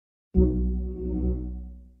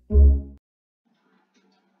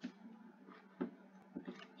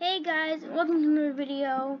guys, welcome to another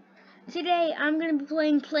video. Today I'm gonna be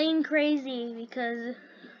playing Plane Crazy because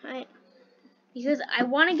I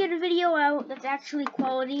want to get a video out that's actually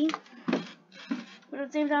quality, but at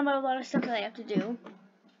the same time I have a lot of stuff that I have to do.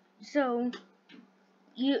 So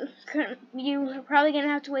you're probably gonna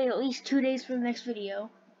have to wait at least 2 days for the next video.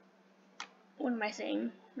 What am I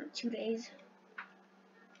saying? Not 2 days.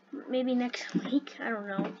 Maybe next week. I don't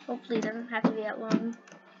know. Hopefully it doesn't have to be that long,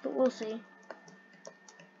 but we'll see.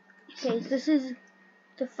 Okay, so this is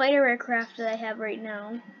the fighter aircraft that I have right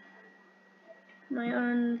now. Am I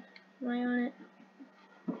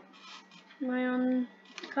on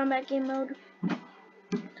combat game mode?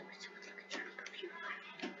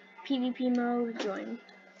 PvP mode, join.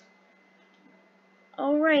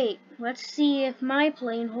 Alright, let's see if my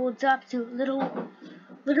plane holds up to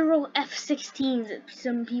literal F-16s that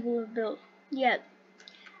some people have built. Yeah.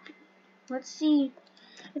 Let's see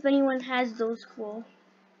if anyone has those cool.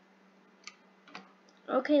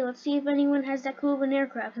 Okay, let's see if anyone has that cool of an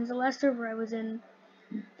aircraft. Since the last server I was in,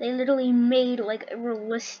 they literally made like a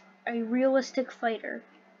realistic fighter.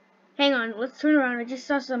 Hang on, let's turn around. I just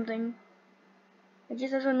saw something. I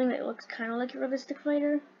just saw something that looks kind of like a realistic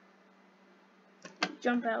fighter.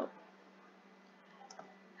 Jump out.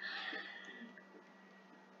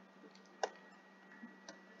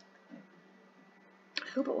 I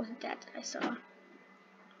hope it wasn't that I saw.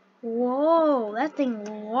 Whoa, that thing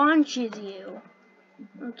launches you.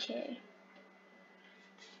 Okay.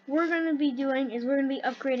 What we're gonna be doing is we're gonna be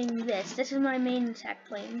upgrading this. This is my main attack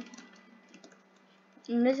plane.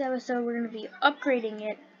 In this episode, we're gonna be upgrading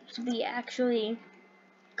it to be actually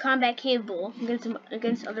combat capable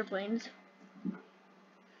against other planes.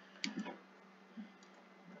 I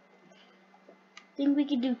think we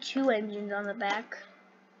could do 2 engines on the back,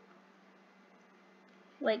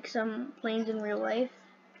 like some planes in real life.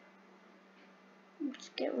 Let's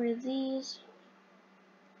get rid of these.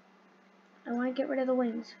 I want to get rid of the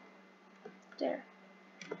wings. There.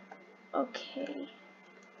 Okay.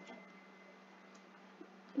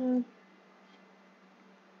 Let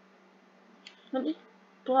me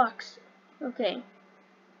blocks. Okay.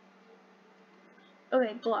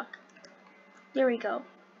 Okay, block. There we go.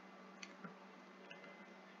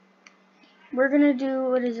 We're gonna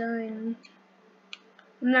do a design.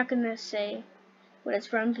 I'm not gonna say what it's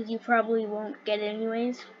from because you probably won't get it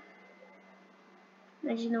anyways.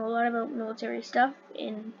 I just know a lot about military stuff,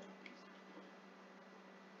 and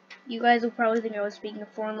you guys will probably think I was speaking a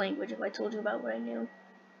foreign language if I told you about what I knew.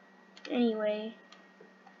 Anyway,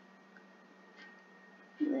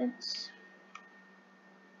 let's.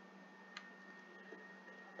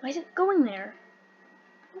 Why is it going there?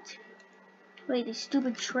 What? Wait, these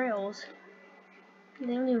stupid trails. They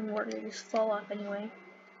don't even work, they just fall off anyway.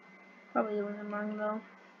 Probably doing them wrong though.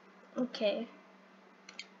 Okay.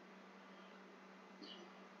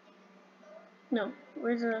 No,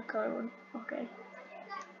 where's the color one? Okay.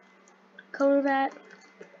 Color that.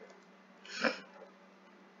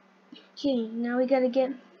 Okay, now we gotta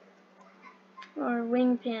get our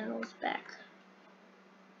wing panels back.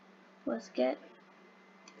 Let's get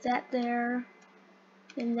that there,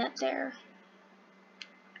 and that there.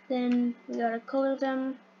 Then we gotta color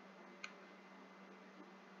them.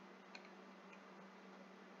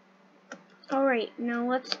 Alright, now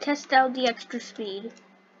let's test out the extra speed.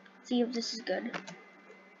 See if this is good.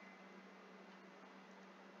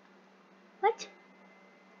 What?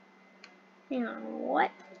 Hang on,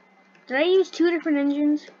 what? Did I use 2 different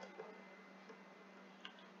engines?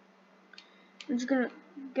 I'm just gonna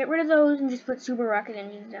get rid of those and just put super rocket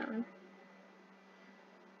engines down.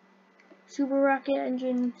 Super rocket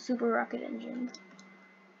engine, super rocket engine.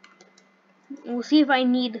 We'll see if I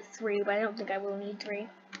need 3, but I don't think I will need 3.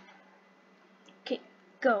 Okay,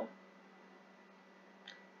 go.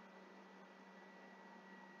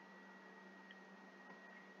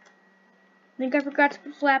 I think I forgot to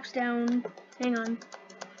put flaps down. Hang on.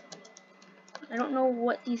 I don't know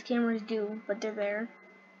what these cameras do, but they're there.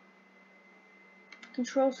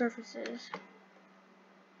 Control surfaces.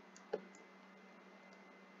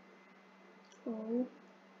 Oh.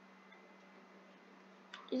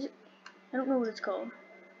 Is it? I don't know what it's called.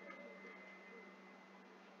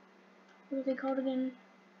 What are they called again?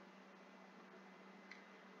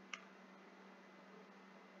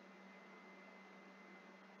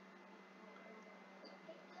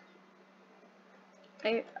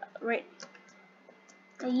 Right.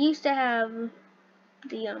 I used to have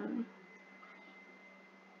the I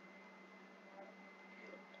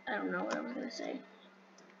don't know what I was gonna say.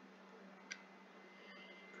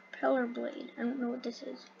 Propeller blade. I don't know what this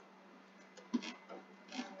is.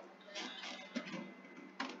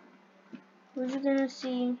 We're just gonna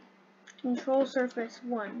see control surface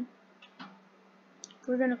 1.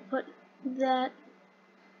 We're gonna put that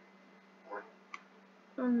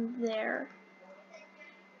on there.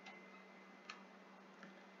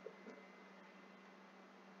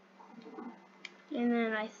 And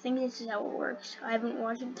then I think this is how it works. I haven't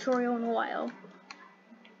watched a tutorial in a while.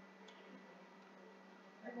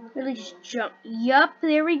 Really just jump. Yup,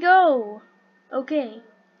 there we go. Okay.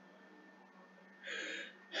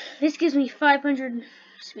 This gives me 500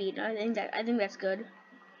 speed. I think that's good.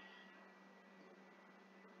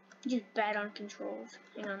 Just bad on controls.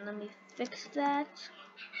 Hang on, let me fix that.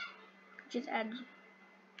 Just add.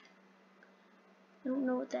 I don't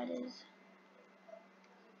know what that is.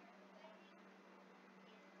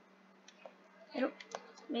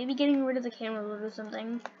 Maybe getting rid of the camera load or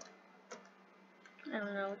something. I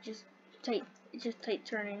don't know. It's just tight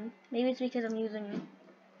turning. Maybe it's because I'm using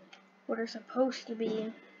what are supposed to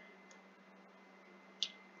be.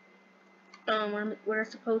 What are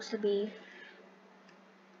supposed to be.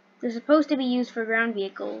 They're supposed to be used for ground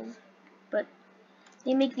vehicles, but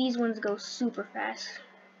they make these ones go super fast.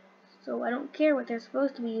 So I don't care what they're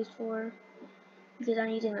supposed to be used for, because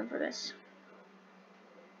I'm using them for this.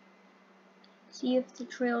 See if the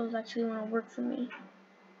trails actually want to work for me.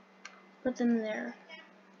 Put them there.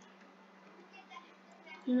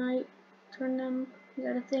 Can I turn them? Is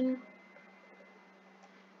that a thing?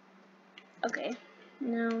 Okay.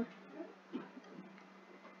 Now,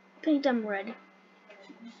 paint them red.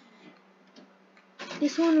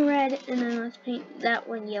 This one red, and then let's paint that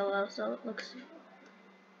one yellow so it looks.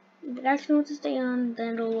 If it actually wants to stay on,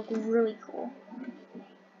 then it'll look really cool.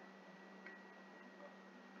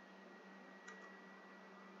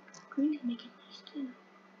 Green can make it nice too.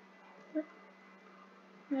 What?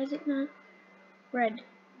 Why is it not red?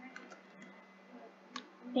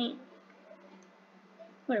 Paint.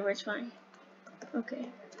 Whatever, it's fine. Okay.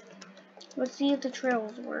 Let's see if the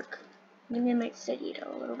trails work. Maybe I might steady it a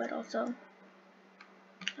little bit also.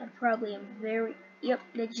 I probably am very. Yep,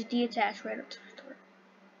 they just detach right up to the door.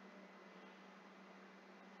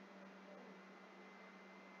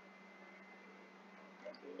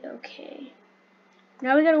 Okay.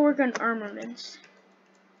 Now we gotta work on armaments.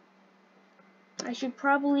 I should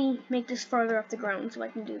probably make this farther off the ground so I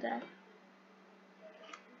can do that.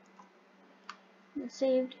 It's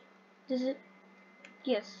saved. Does it?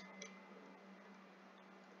 Yes.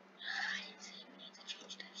 I didn't save. I need to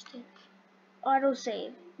change that. Auto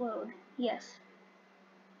save. Load. Yes.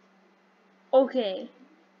 Okay.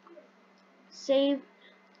 Save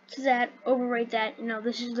to that. Overwrite that. No,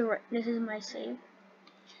 this is my save.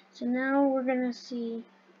 So now we're gonna see.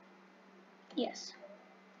 Yes.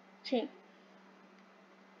 Change.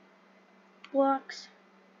 Blocks.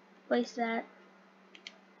 Place that.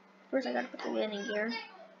 First, I gotta put the landing gear.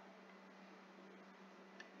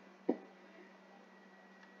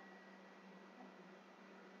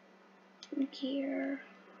 Gear.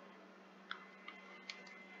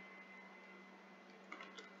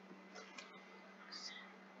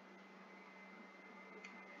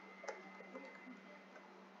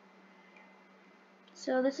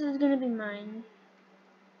 So this is gonna be mine.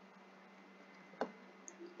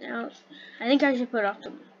 Now, I think I should put off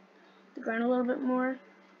the ground a little bit more.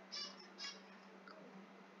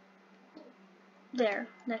 There,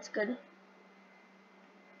 that's good.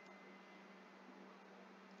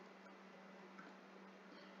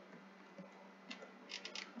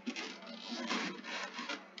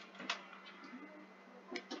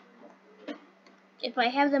 If I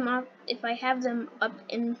have them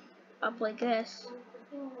up like this,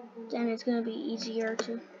 then it's gonna be easier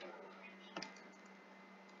to.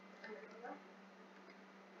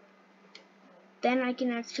 Then I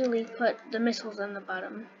can actually put the missiles on the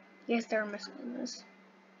bottom. Yes, there are missiles in this.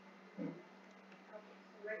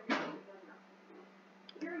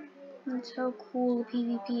 That's how cool the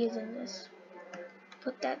PvP is in this.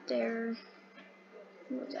 Put that there.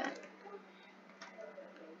 What's that?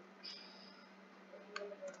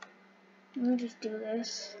 Let me just do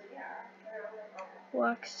this.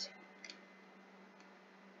 Blocks.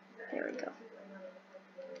 There we go.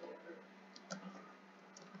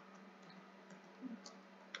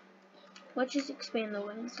 Let's just expand the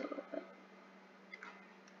wings a little bit.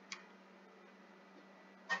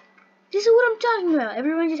 This is what I'm talking about.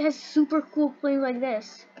 Everyone just has super cool planes like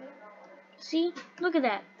this. See? Look at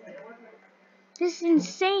that. This is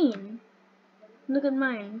insane. Look at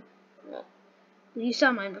mine. Well, you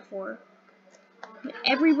saw mine before. But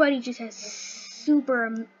everybody just has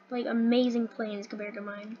super, like, amazing planes compared to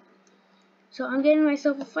mine. So I'm getting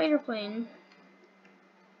myself a fighter plane.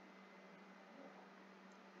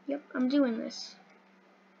 Yep, I'm doing this.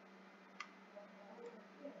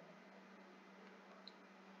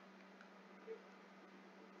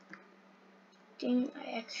 Dang,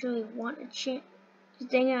 I actually want a chance.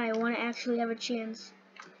 Dang it, I want to actually have a chance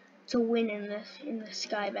to win in the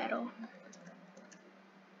sky battle.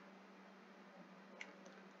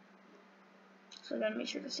 So I gotta make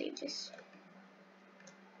sure to save this.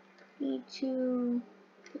 Need to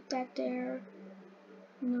put that there.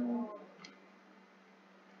 No.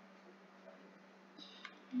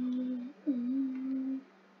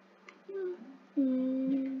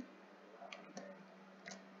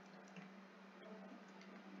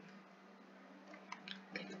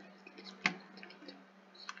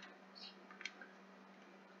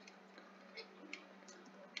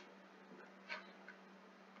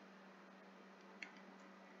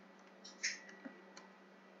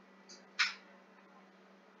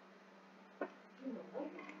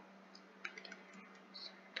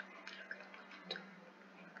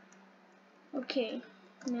 Okay,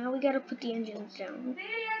 now we gotta put the engines down. Daddy,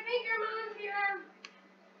 I think your mom's here.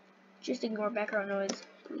 Just ignore background noise,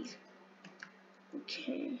 please.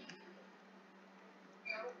 Okay.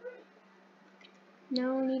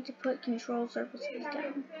 Now we need to put control surfaces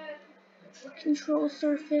down. Control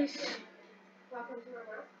surface.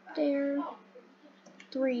 There.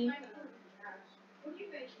 3.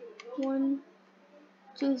 1,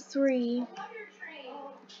 2, 3.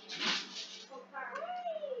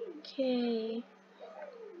 Okay.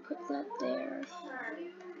 Put that there.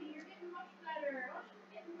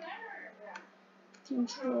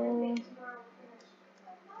 Control.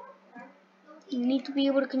 You need to be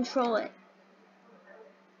able to control it.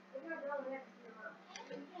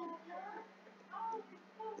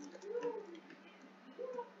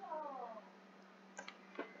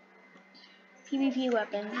 PvP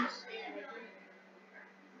weapons.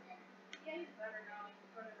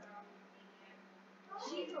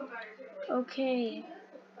 Okay.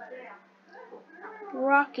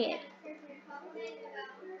 Rocket.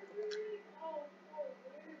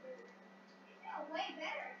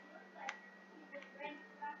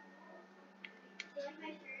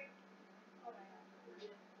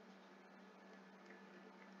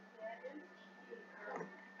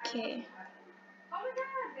 Okay.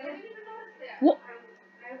 What?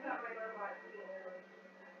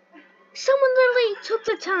 Someone literally took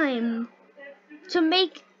the time to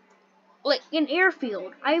make like an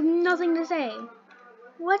airfield. I have nothing to say.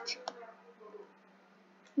 What?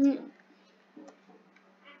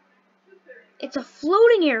 It's a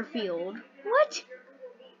floating airfield. What?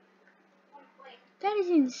 That is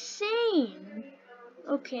insane.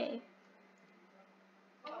 Okay.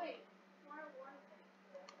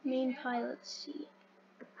 Main pilot seat.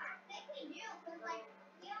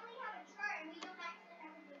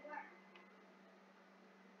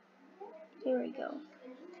 Here we go.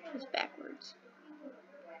 It's backwards.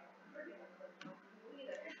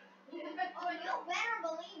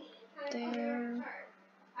 There.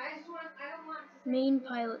 Main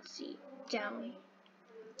pilot seat. Down.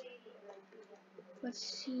 Let's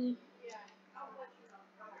see.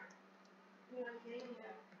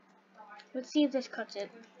 Let's see if this cuts it.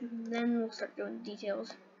 Then we'll start doing the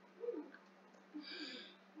details.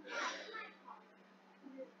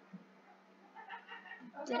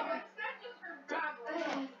 There.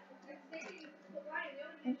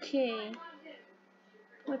 Okay.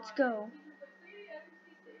 Let's go.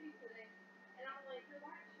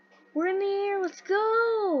 We're in the air. Let's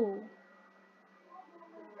go.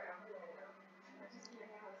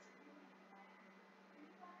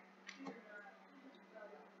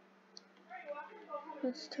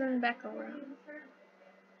 Let's turn back around.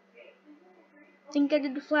 I think I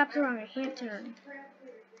did the flaps wrong. I can't turn.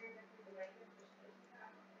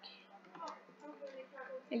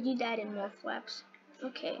 I need to add in more flaps.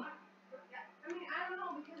 Okay.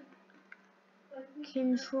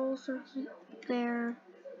 Control surface there.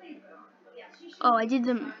 Oh, I did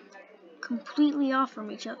them completely off from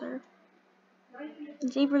each other.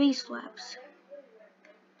 And same for these flaps.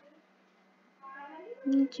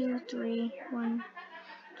 1, 2, 3. 1,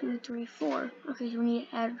 2, 3, 4. Okay, so we need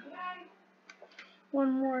to add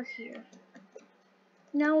one more here.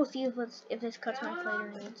 Now we'll see if this cuts my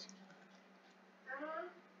fighter needs.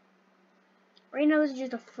 Right now this is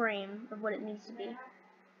just a frame of what it needs to be.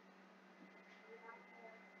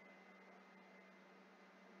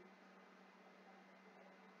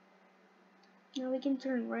 Now we can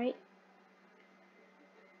turn right.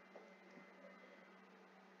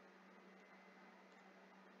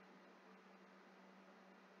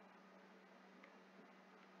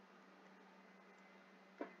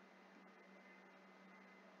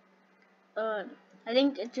 I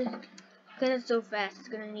think it just, because it's so fast, it's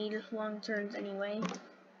gonna need long turns anyway.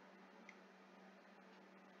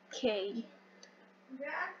 Okay.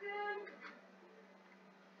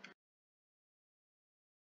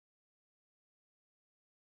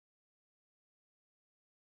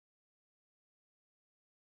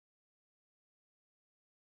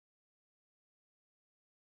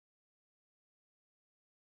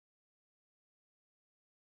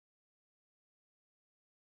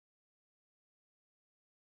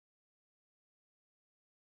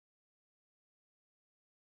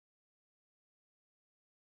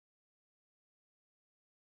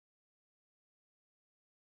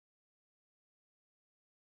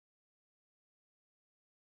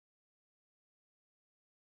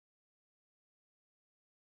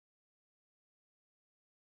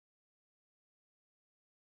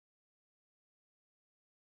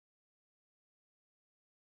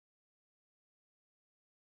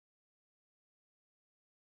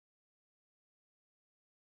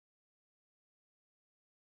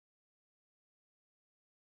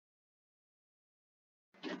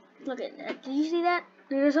 Look at that. Did you see that?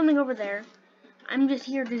 There's something over there. I'm just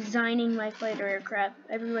here designing my fighter aircraft.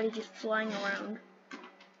 Everybody just flying around.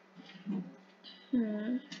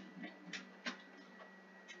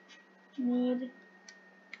 Need.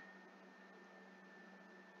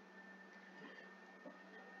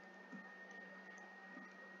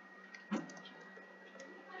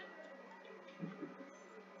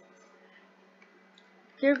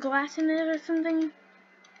 Is there glass in it or something?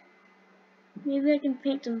 Maybe I can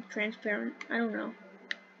paint them transparent. I don't know.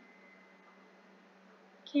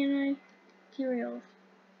 Can I? Materials.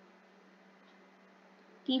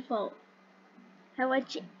 Default. How I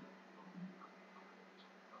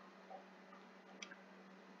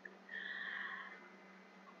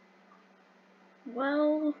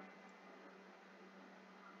Well,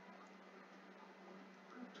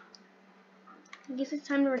 I guess it's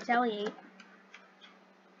time to retaliate.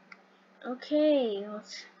 Okay,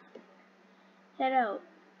 let's head out.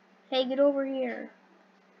 Hey, get over here.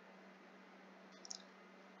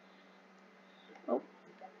 Oh.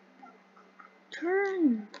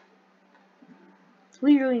 Turn!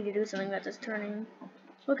 We really need to do something about this turning.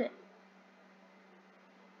 Okay.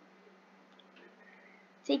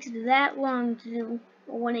 Takes that long to do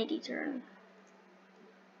a 180 turn.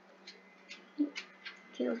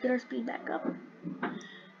 Okay, let's get our speed back up.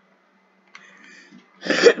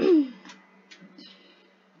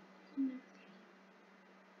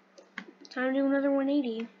 Time to do another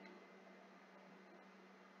 180.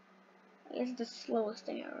 I guess it's the slowest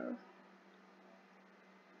thing ever.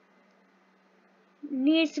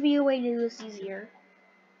 Needs to be a way to do this easier.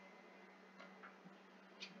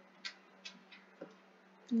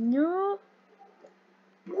 No.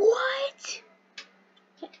 What?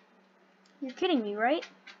 You're kidding me, right?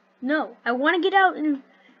 No. I want to get out and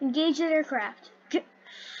engage that aircraft.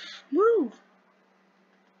 Move.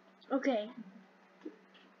 Okay.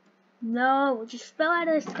 No, just fell out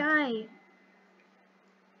of the sky.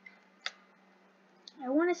 I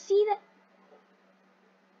want to see that.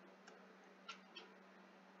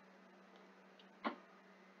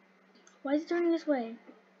 Why is it turning this way?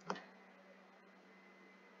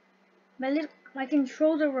 My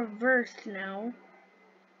controls are reversed now,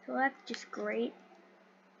 so that's just great.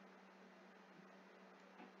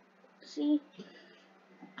 See?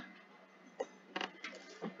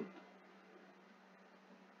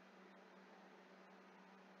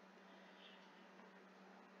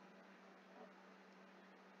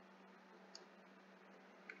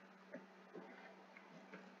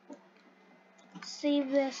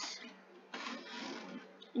 Save this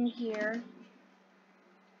in here.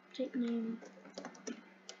 Take name.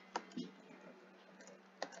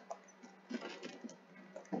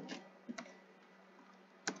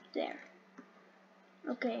 There.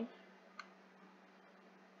 Okay.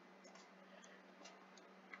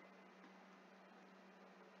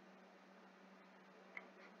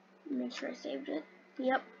 Make sure I saved it.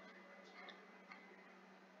 Yep.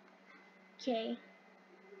 Okay.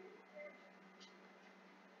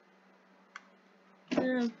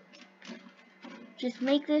 Just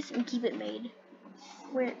make this and keep it made.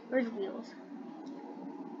 Where's wheels?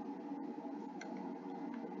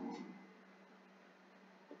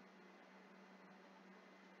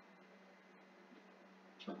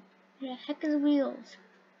 Where the heck is wheels?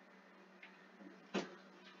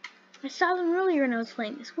 I saw them earlier when I was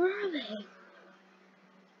playing this. Where are they?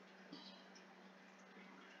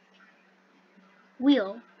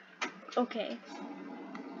 Wheel. Okay.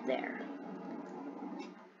 There.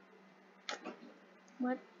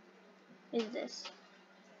 What is this?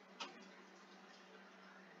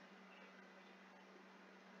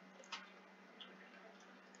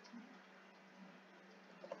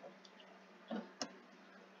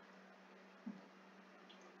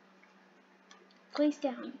 Place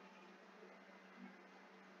down.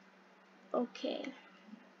 Okay.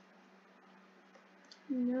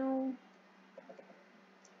 No.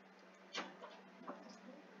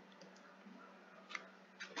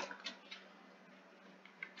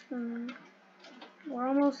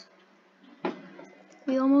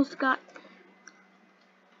 We almost got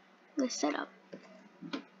this set up.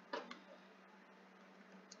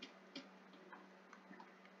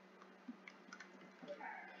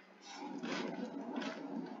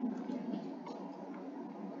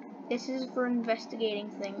 This is for investigating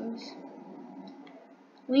things.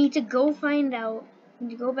 We need to go find out. We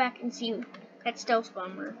need to go back and see that stealth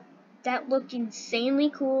bomber. That looked insanely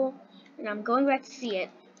cool, and I'm going back to see it.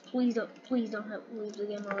 Please don't leave the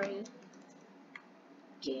game already.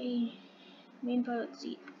 Okay, main pilot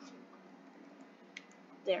seat.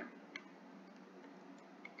 There.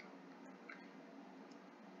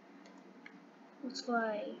 Let's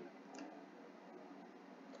fly.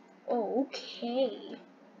 Oh, okay.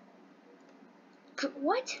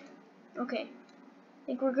 What? Okay. I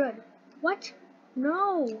think we're good. What?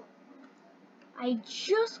 No. I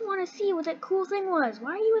just want to see what that cool thing was.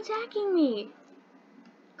 Why are you attacking me?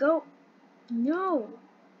 Go. No.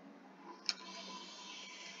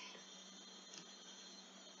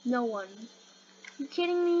 No one. You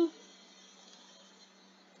kidding me?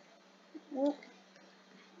 Well,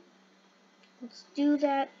 let's do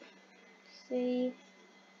that. Save.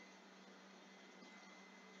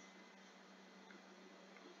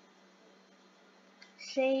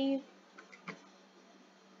 Save.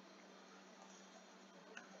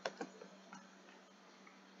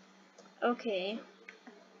 Okay.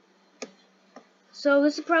 So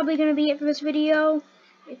this is probably going to be it for this video.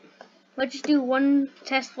 Let's just do one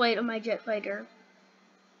test flight of my jet fighter.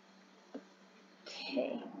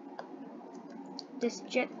 Okay. This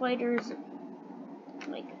jet fighter is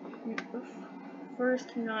like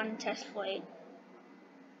first non-test flight.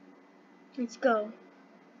 Let's go.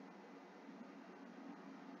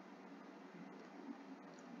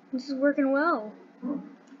 This is working well.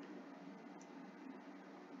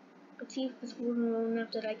 Let's see if it's working well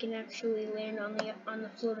enough that I can actually land on the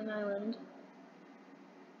floating island.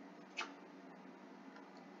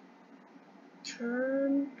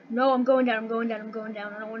 Turn. No, I'm going down. I'm going down. I'm going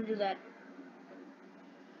down. I don't want to do that.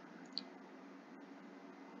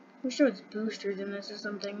 Wish there was boosters in this or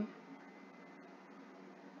something.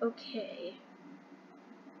 Okay.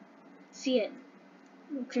 See it.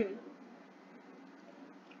 Okay.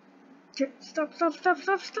 Stop, stop, stop,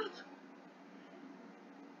 stop, stop.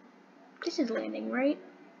 This is landing, right?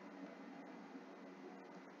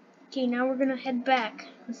 Okay, now we're gonna head back.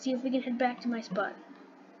 Let's see if we can head back to my spot.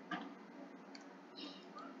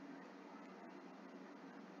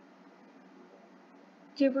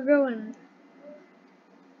 Okay, we're going.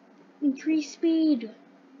 Increase speed.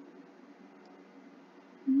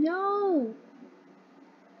 No.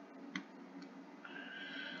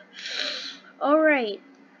 Alright.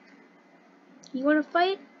 You wanna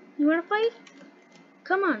fight? You wanna fight?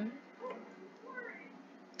 Come on.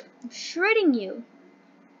 I'm shredding you.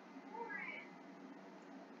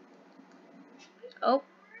 Oh.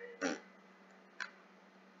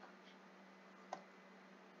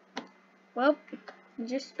 Well, I'm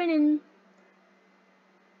just spinning.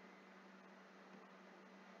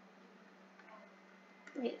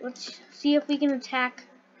 Wait, let's see if we can attack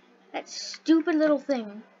that stupid little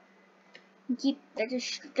thing. That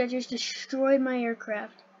just destroyed my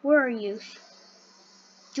aircraft. Where are you?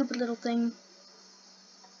 Stupid little thing.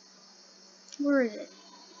 Where is it?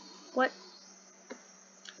 What?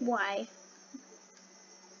 Why?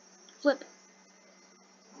 Flip.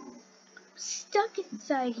 I'm stuck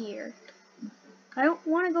inside here. I don't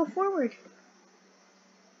want to go forward.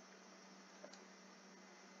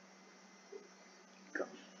 Go.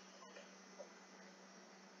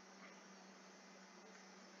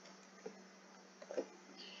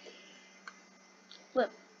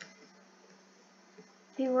 Flip.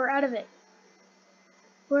 Okay, we're out of it.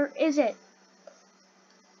 Where is it?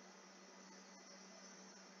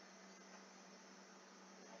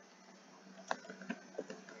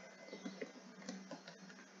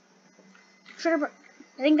 Shut up.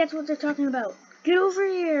 I think that's what they're talking about. Get over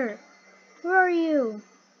here. Where are you?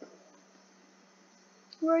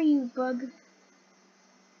 Where are you, bug?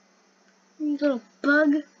 You little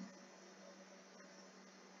bug.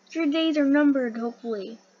 Your days are numbered,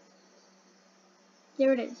 hopefully.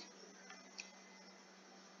 There it is.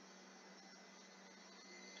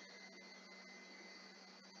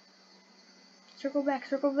 Circle back,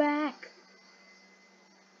 circle back.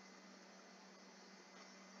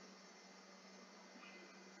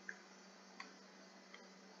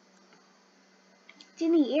 It's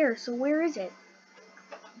in the air, so where is it?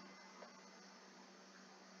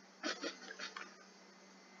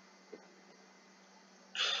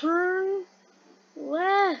 Turn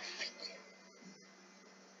left.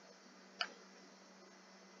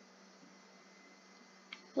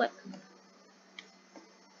 Flip.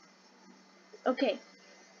 Okay.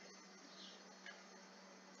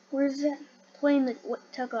 Where's that plane that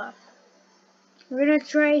took off? We're gonna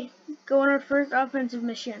try go on our first offensive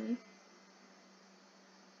mission.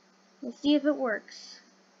 Let's see if it works.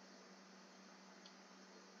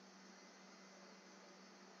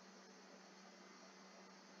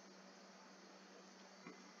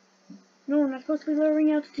 No, we're not supposed to be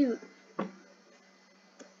lowering altitude.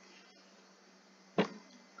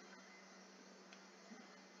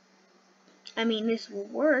 I mean, this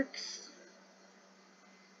works.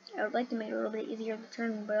 I would like to make it a little bit easier to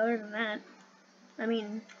turn, but other than that, I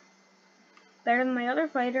mean, better than my other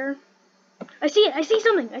fighter. I see it. I see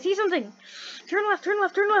something. I see something. Turn left. Turn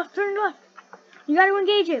left. Turn left. Turn left. You gotta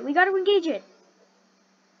engage it. We gotta engage it.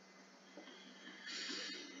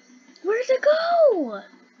 Where's it go?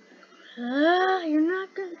 You're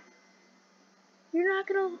not gonna.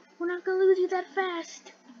 We're not gonna lose you that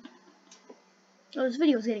fast. Oh, this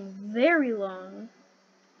video's getting very long.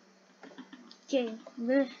 Okay, I'm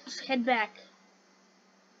gonna just head back.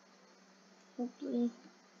 Hopefully.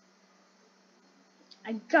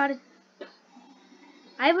 I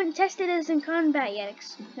haven't tested this in combat yet,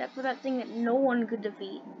 except for that thing that no one could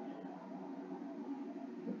defeat.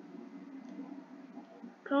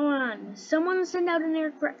 Come on, someone send out an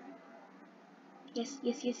aircraft. Yes,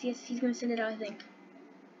 he's gonna send it out, I think.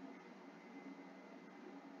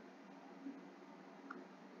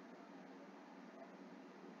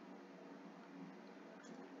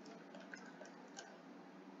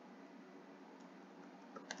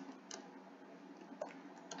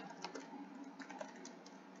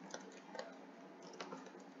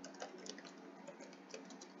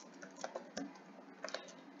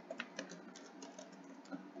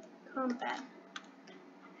 Combat.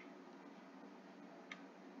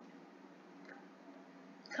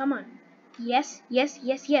 Come on. Yes.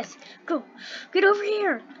 Go. Get over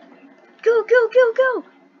here. Go.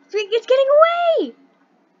 It's getting away.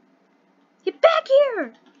 Get back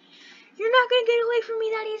here. You're not going to get away from me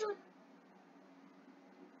that easily.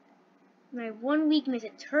 My one weakness,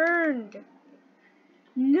 it turned.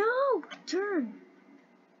 No, turn.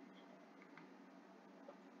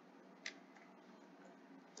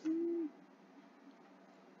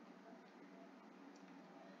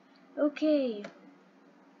 Okay.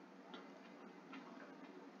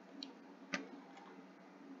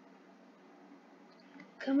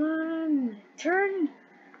 Come on. Turn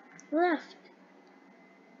left.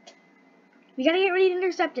 We gotta get ready to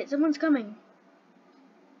intercept it. Someone's coming.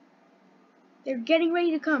 They're getting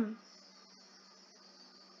ready to come.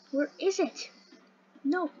 Where is it?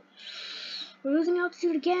 No. We're losing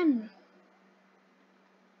altitude again.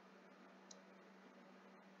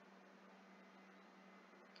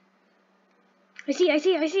 I see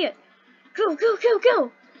it. Go.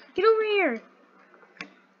 Get over here.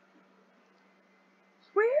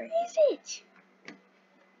 Where is it?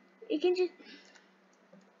 It can just...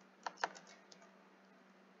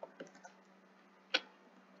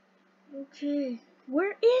 Okay.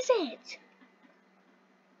 Where is it?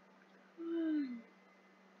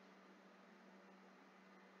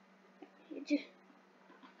 It just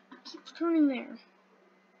keeps turning there.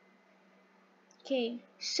 Okay,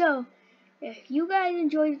 so if you guys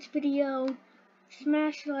enjoyed this video,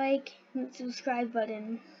 smash like and subscribe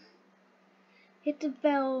button. Hit the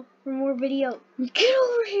bell for more video. Get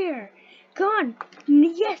over here! Come on!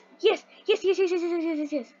 Yes! This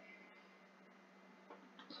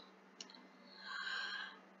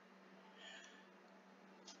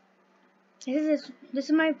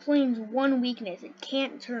is my plane's one weakness. It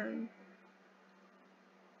can't turn.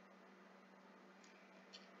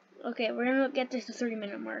 Okay, we're gonna get this to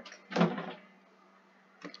 30-minute mark.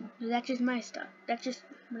 That's just my stuff. That's just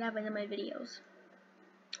what happens in my videos.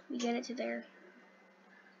 We get it to there.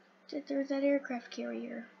 There's that aircraft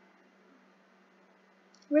carrier.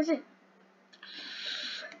 Where is it?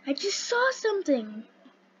 I just saw something.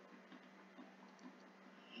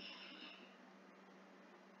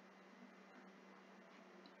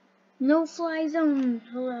 No fly zone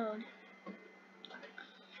allowed.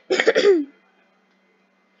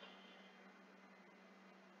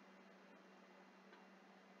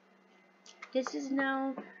 This is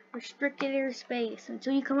now restricted airspace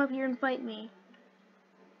until you come up here and fight me.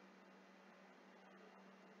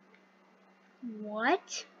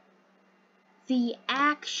 What? The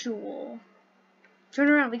actual? Turn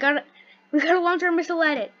around. We got a long-term missile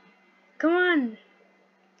at it. Come on.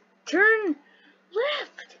 Turn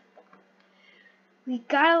left. We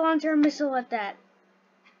got a long-term missile at that.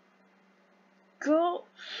 Go.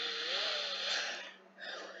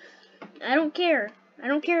 I don't care. I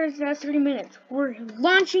don't care if that's 30 minutes. We're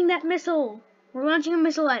launching that missile. We're launching a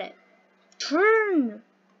missile at it. Turn.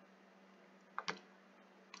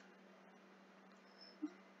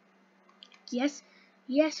 Yes.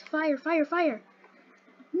 Fire.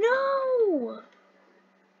 No.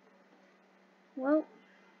 Well.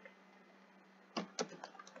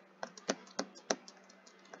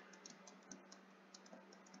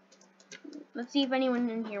 Let's see if anyone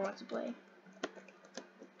in here wants to play.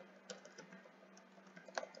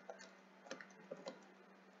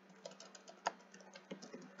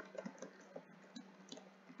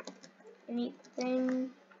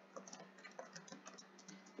 Anything?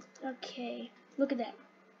 Okay, look at that.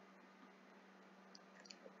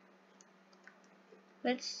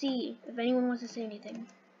 Let's see if anyone wants to say anything.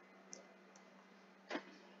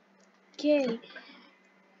 Okay,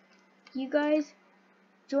 you guys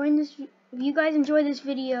join this. If you guys enjoy this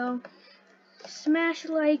video, smash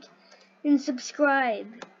like and subscribe.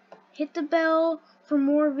 Hit the bell for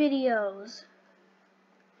more videos.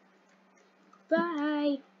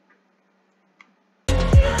 Bye.